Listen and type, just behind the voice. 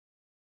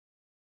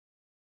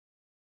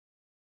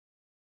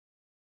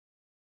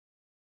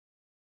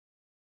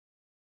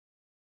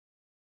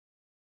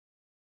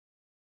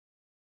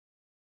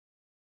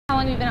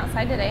long have you been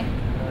outside today?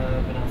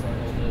 Been outside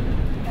all day.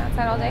 Been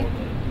outside all day?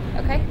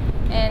 Okay.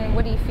 And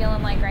what are you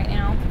feeling like right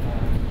now?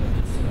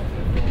 Just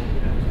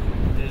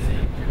dizzy,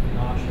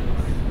 nauseous.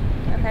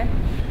 Okay.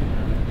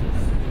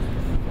 Just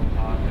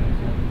hot.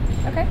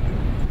 Okay.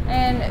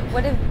 And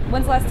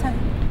when's the last time?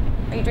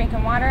 Are you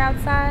drinking water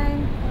outside?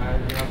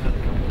 I've had a couple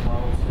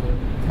bottles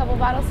today. Couple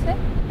bottles today?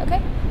 Okay.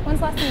 When's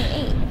the last time you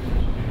ate?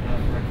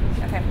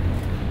 Breakfast. Okay.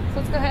 So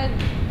let's go ahead.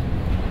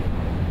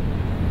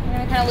 I'm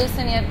going to kind of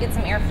loosen you up, get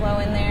some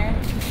airflow in there.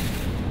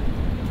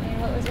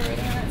 And what was your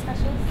rating on that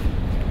specialist?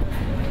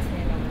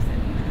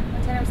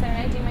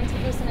 110/79. Do you mind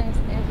loosening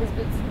in his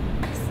boots?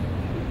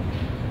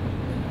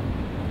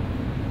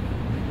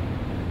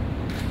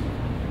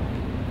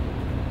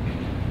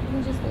 You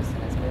can just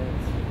loosen his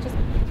boots. Just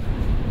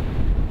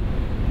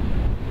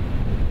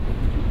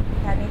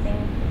had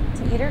anything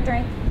to eat or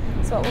drink.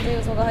 So what we'll do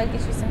is we'll go ahead and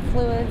get you some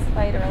fluids,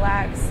 allow you to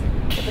relax,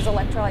 get those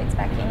electrolytes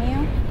back in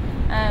you.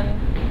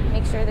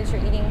 Make sure that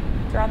you're eating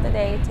throughout the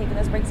day, taking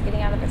those breaks,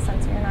 getting out of the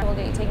sun so you're not. We'll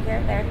get you taken care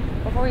of there.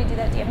 Before we do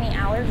that, do you have any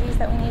allergies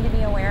that we need to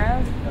be aware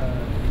of?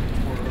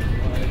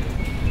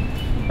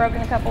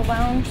 Broken a couple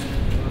bones?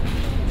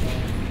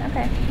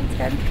 Okay, that's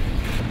good.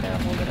 I'll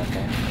hold it up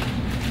there.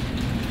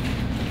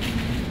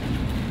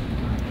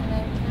 And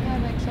then can I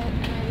have a kit,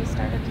 maybe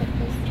starter kit,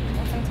 please?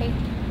 And some tape.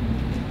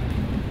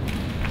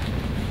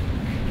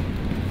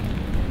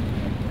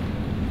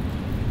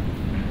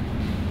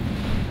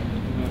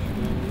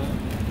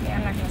 Yeah,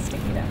 I'm not going to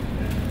stick you down.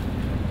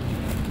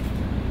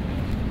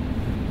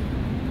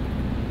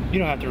 You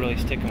don't have to really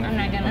stick them. I'm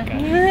not gonna.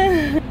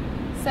 Okay.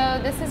 So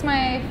this is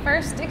my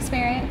first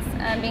experience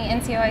being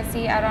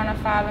NCOIC out on a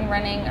FOB and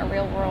running a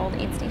real-world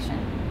aid station.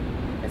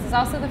 This is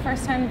also the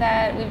first time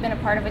that we've been a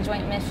part of a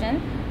joint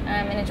mission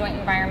in a joint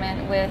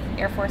environment with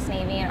Air Force,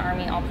 Navy, and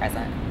Army all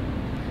present.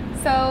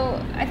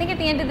 So I think at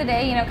the end of the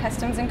day, you know,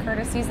 customs and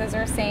courtesies, those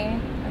are the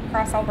same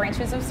across all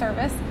branches of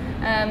service.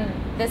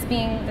 This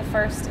being the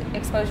first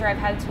exposure I've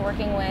had to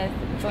working with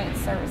joint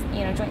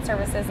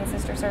services and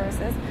sister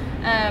services.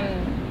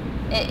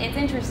 It's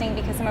interesting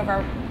because some of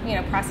our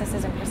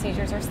processes and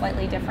procedures are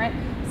slightly different.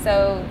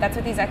 So that's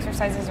what these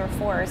exercises are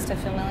for, is to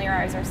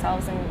familiarize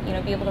ourselves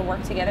and be able to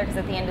work together, because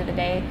at the end of the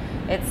day,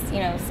 it's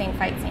same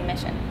fight, same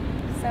mission.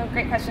 So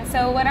great question.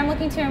 So what I'm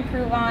looking to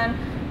improve on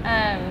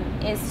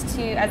is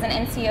to, as an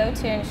NCO,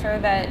 to ensure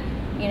that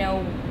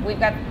we've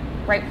got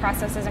right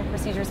processes and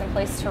procedures in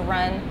place to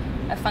run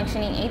a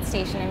functioning aid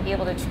station and be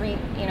able to treat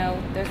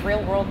those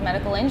real world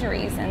medical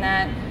injuries, and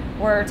that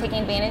we're taking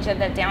advantage of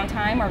that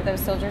downtime, or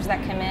those soldiers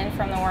that come in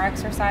from the war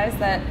exercise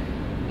that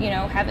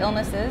have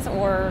illnesses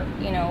or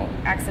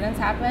accidents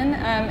happen.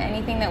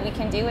 Anything that we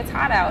can do, it's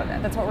hot out.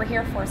 That's what we're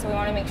here for. So we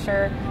want to make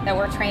sure that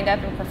we're trained up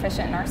and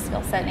proficient in our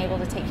skill set and able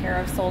to take care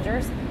of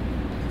soldiers.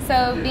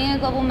 So being a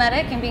global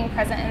medic and being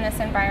present in this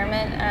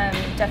environment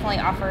definitely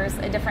offers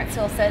a different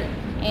skill set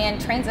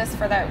and trains us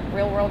for that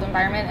real world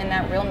environment and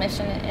that real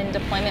mission and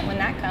deployment when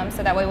that comes.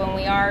 So that way when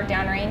we are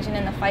downrange and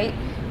in the fight,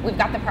 we've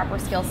got the proper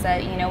skill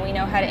set. We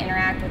know how to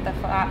interact with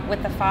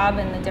the FOB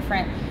and the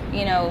different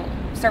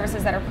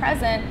services that are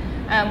present,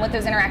 what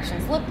those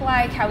interactions look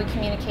like, how we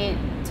communicate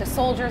to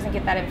soldiers and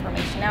get that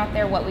information out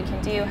there, what we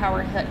can do, how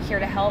we're here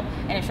to help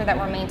and ensure that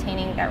we're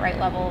maintaining that right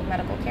level of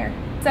medical care.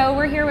 So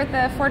we're here with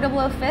the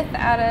 4005th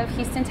out of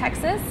Houston,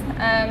 Texas.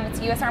 It's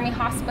a U.S. Army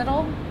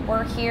hospital.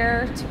 We're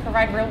here to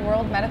provide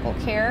real-world medical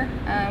care.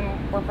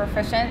 We're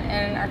proficient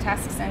in our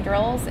tasks and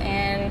drills,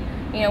 and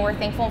we're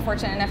thankful and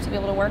fortunate enough to be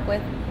able to work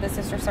with the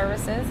sister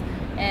services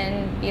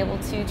and be able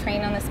to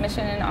train on this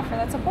mission and offer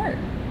that support.